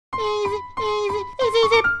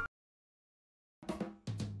ezyZip.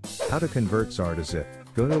 How to convert XAR to zip.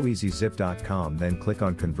 Go to ezyZip.com, then click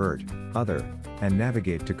on Convert, Other, and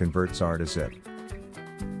navigate to Convert XAR to zip.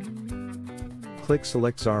 Click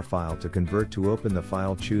Select XAR file to convert. To open the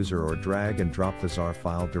file chooser, or drag and drop the XAR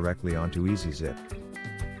file directly onto ezyZip.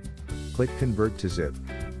 Click Convert to zip.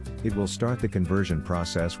 It will start the conversion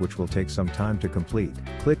process, which will take some time to complete.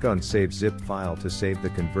 Click on Save Zip File to save the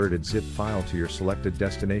converted zip file to your selected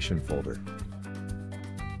destination folder.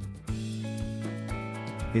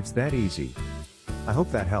 It's that easy. I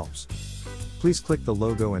hope that helps. Please click the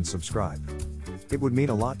logo and subscribe. It would mean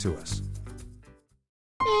a lot to us.